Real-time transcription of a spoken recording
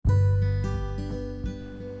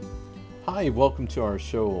Hi, welcome to our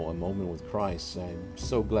show, A Moment with Christ. I'm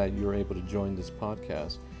so glad you're able to join this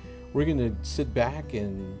podcast. We're going to sit back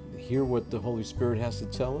and hear what the Holy Spirit has to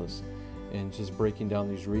tell us and just breaking down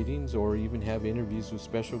these readings or even have interviews with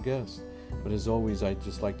special guests. But as always, I'd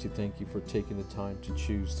just like to thank you for taking the time to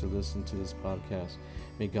choose to listen to this podcast.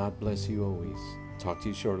 May God bless you always. Talk to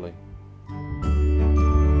you shortly.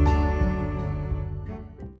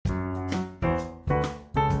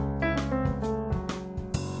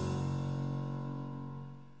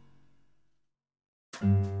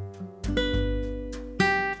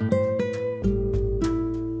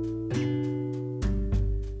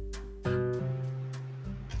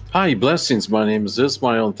 Hi, blessings. My name is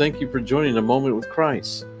Ismail, and thank you for joining A Moment with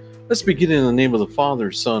Christ. Let's begin in the name of the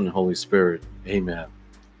Father, Son, and Holy Spirit. Amen.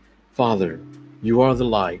 Father, you are the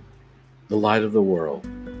light of the world.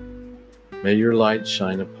 May your light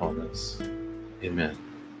shine upon us. Amen.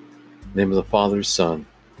 In the name of the Father, Son,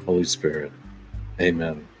 Holy Spirit.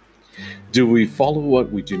 Amen. Do we follow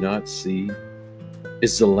what we do not see?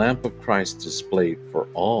 Is the lamp of Christ displayed for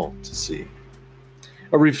all to see?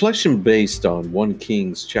 A reflection based on 1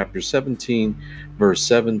 Kings chapter 17, verse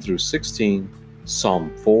 7 through 16,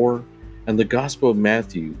 Psalm 4, and the Gospel of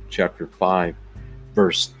Matthew chapter 5,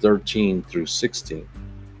 verse 13 through 16.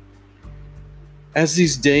 As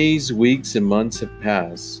these days, weeks, and months have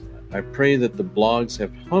passed, I pray that the blogs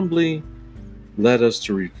have humbly led us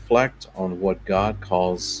to reflect on what God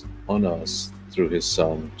calls on us through His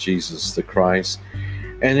Son, Jesus the Christ,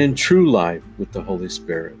 and in true life with the Holy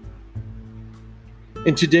Spirit.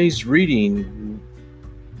 In today's reading,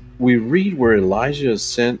 we read where Elijah is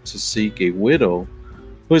sent to seek a widow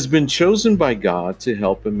who has been chosen by God to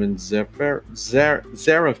help him in Zarephath.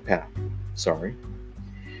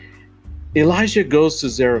 Elijah goes to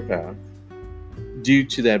Zarephath due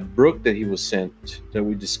to that brook that he was sent that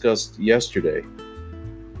we discussed yesterday.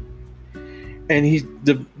 And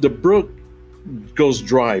the brook goes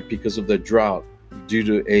dry because of the drought due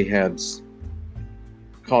to Ahab's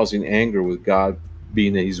causing anger with God,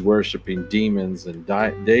 being that he's worshiping demons and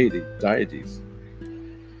deities.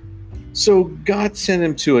 So God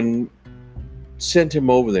sent him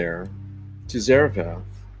over there to Zarephath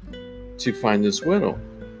to find this widow.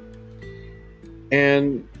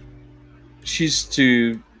 And she's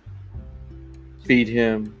to feed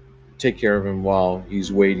him, take care of him while he's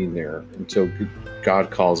waiting there until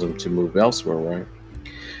God calls him to move elsewhere, right?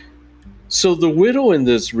 So the widow in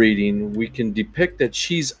this reading, we can depict that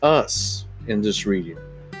she's us in this reading.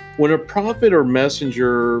 When a prophet or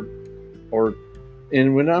messenger,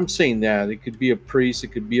 and when I'm saying that, it could be a priest, it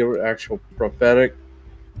could be an actual prophetic,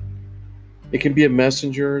 it can be a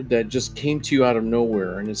messenger that just came to you out of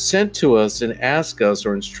nowhere and is sent to us and asks us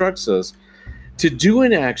or instructs us to do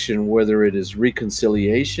an action, whether it is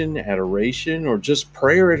reconciliation, adoration, or just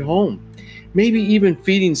prayer at home. Maybe even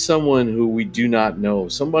feeding someone who we do not know.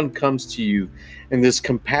 Someone comes to you and this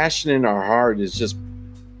compassion in our heart is just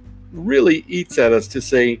really eats at us to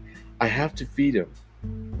say, I have to feed him.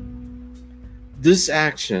 This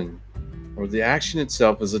action, or the action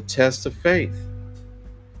itself, is a test of faith.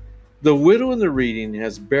 The widow in the reading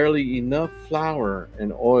has barely enough flour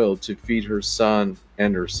and oil to feed her son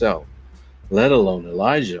and herself, let alone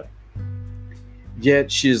Elijah. Yet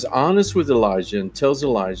she is honest with Elijah and tells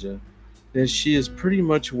Elijah that she is pretty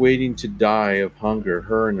much waiting to die of hunger,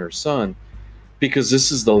 her and her son, because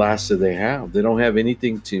this is the last that they have. They don't have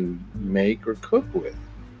anything to make or cook with.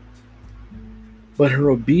 But her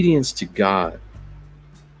obedience to God,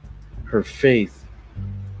 her faith,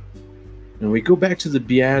 and we go back to the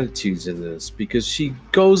Beatitudes in this, because she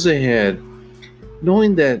goes ahead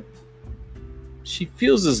knowing that she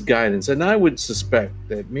feels this guidance, and I would suspect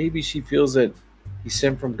that maybe she feels that he's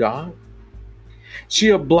sent from God. She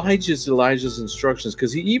obliges Elijah's instructions,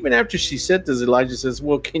 because even after she said this, Elijah says,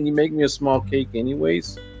 well, can you make me a small cake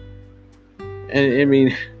anyways?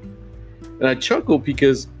 And I chuckle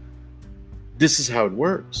because this is how it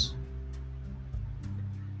works.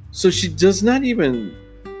 So she doesn't even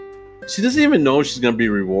know she's going to be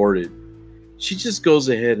rewarded. She just goes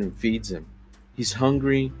ahead and feeds him. He's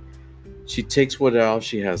hungry. She takes what else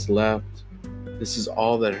she has left. This is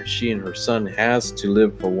all that she and her son has to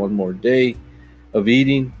live for one more day of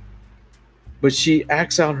eating. But she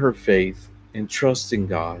acts out her faith and trusts in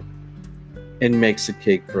God and makes a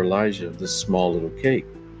cake for Elijah, this small little cake.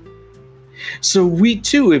 So we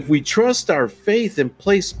too, if we trust our faith and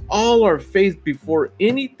place all our faith before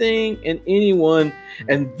anything and anyone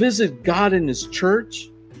and visit God in His church,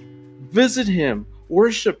 visit Him,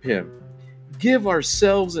 worship Him, give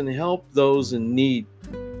ourselves and help those in need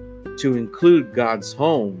to include God's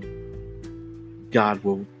home, God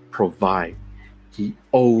will provide He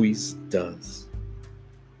always does.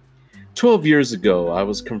 12 years ago, I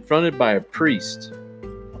was confronted by a priest.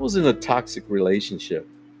 I was in a toxic relationship.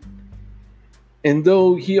 And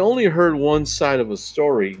though he only heard one side of a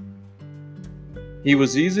story, he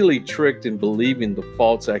was easily tricked in believing the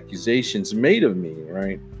false accusations made of me,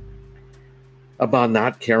 right? About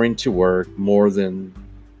not caring to work more than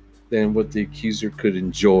what the accuser could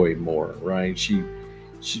enjoy more, right? She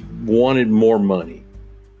wanted more money.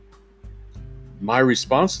 My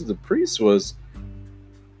response to the priest was,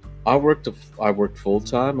 I worked full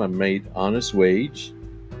time. I made honest wage,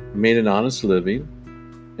 made an honest living,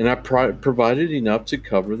 and I provided enough to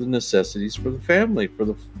cover the necessities for the family, for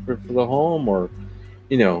the home, or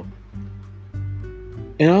And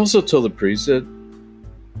I also told the priest that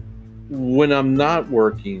when I'm not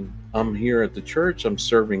working, I'm here at the church. I'm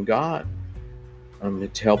serving God. I'm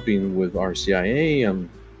helping with RCIA. I'm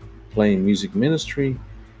playing music ministry.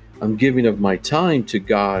 I'm giving of my time to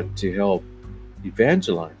God to help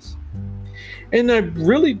evangelize. And I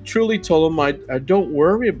really, truly told him I don't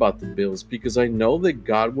worry about the bills because I know that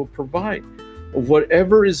God will provide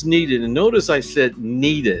whatever is needed. And notice I said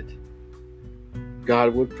needed.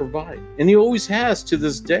 God would provide. And he always has to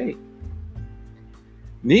this day.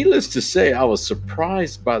 Needless to say, I was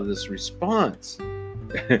surprised by this response.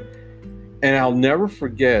 And I'll never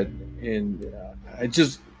forget, and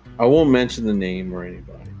I won't mention the name or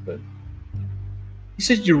anybody, but he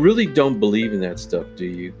said, "You really don't believe in that stuff, do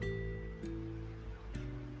you?"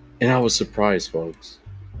 And I was surprised, folks.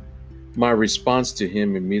 My response to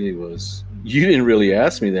him immediately was, "You didn't really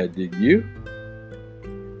ask me that, did you?"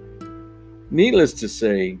 Needless to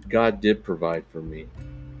say, God did provide for me.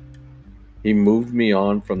 He moved me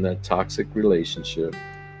on from that toxic relationship.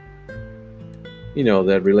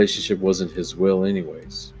 That relationship wasn't his will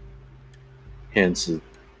anyways. Hence,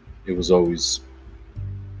 it was always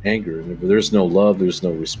anger. And if there's no love, there's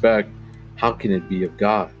no respect, how can it be of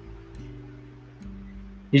God?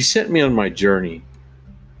 He sent me on my journey.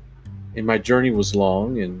 And my journey was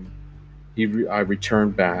long, and I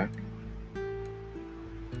returned back.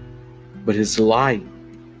 But his light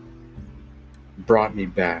brought me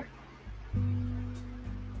back.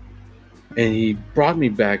 And he brought me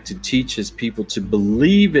back to teach his people to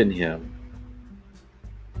believe in him,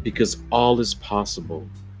 because all is possible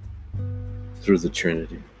through the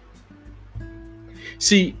Trinity.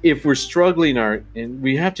 See, if we're struggling, and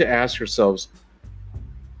we have to ask ourselves,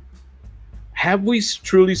 have we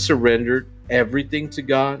truly surrendered everything to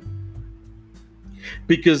God?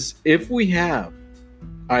 Because if we have,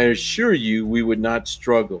 I assure you we would not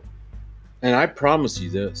struggle. And I promise you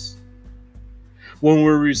this. When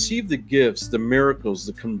we receive the gifts, the miracles,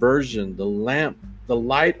 the conversion, the lamp, the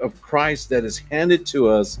light of Christ that is handed to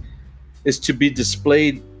us is to be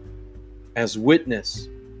displayed as witness,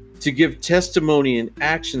 to give testimony and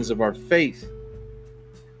actions of our faith,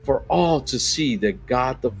 for all to see that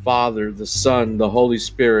God the Father, the Son, the Holy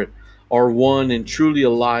Spirit are one and truly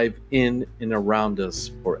alive in and around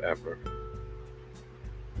us forever.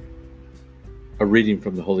 A reading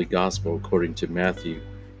from the Holy Gospel according to Matthew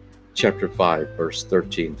chapter 5, verse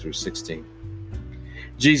 13 through 16.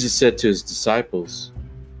 Jesus said to his disciples,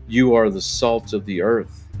 "You are the salt of the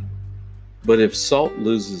earth, but if salt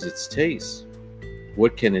loses its taste,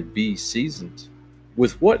 what can it be seasoned?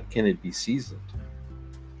 With what can it be seasoned?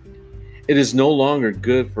 It is no longer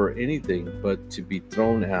good for anything but to be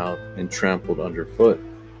thrown out and trampled underfoot.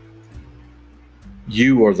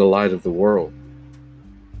 You are the light of the world.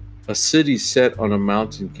 A city set on a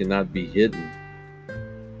mountain cannot be hidden,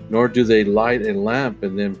 nor do they light a lamp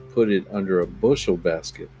and then put it under a bushel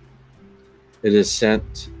basket. It is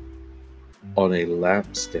set on a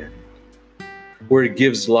lampstand, where it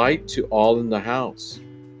gives light to all in the house.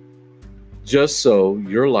 Just so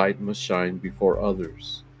your light must shine before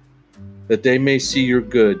others, that they may see your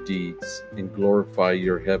good deeds and glorify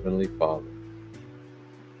your heavenly Father."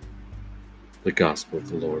 The Gospel of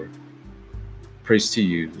the Lord. Praise to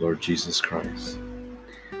you, Lord Jesus Christ.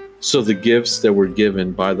 So the gifts that were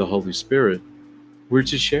given by the Holy Spirit, we're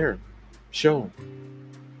to share, show,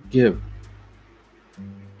 give.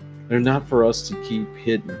 They're not for us to keep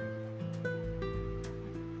hidden.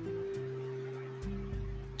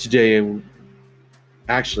 Today, I'm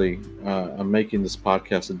making this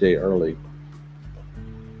podcast a day early.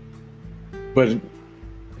 But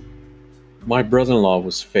my brother-in-law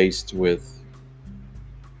was faced with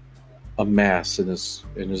a mass in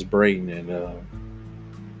his brain, and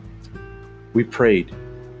we prayed,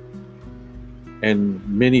 and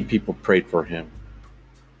many people prayed for him.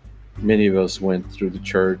 Many of us went through the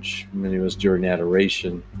church, many of us during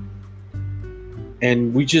adoration,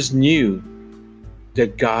 and we just knew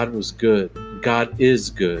that God was good. God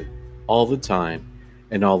is good all the time,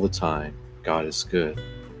 and all the time, God is good.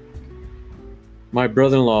 My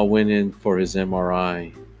brother-in-law went in for his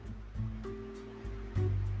MRI,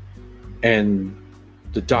 and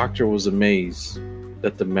the doctor was amazed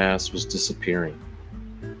that the mass was disappearing.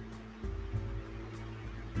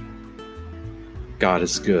 God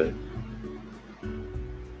is good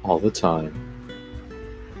all the time,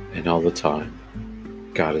 and all the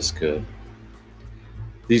time, God is good.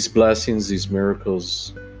 These blessings, these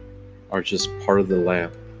miracles are just part of the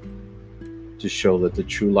lamp to show that the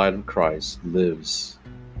true light of Christ lives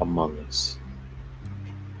among us.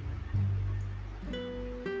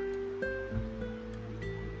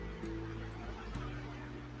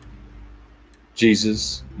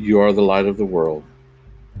 Jesus, you are the light of the world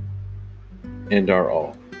and our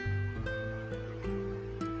all.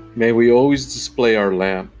 May we always display our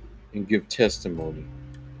lamp and give testimony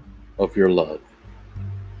of your love.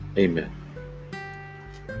 Amen.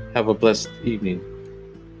 Have a blessed evening.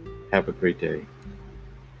 Have a great day.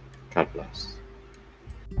 God bless.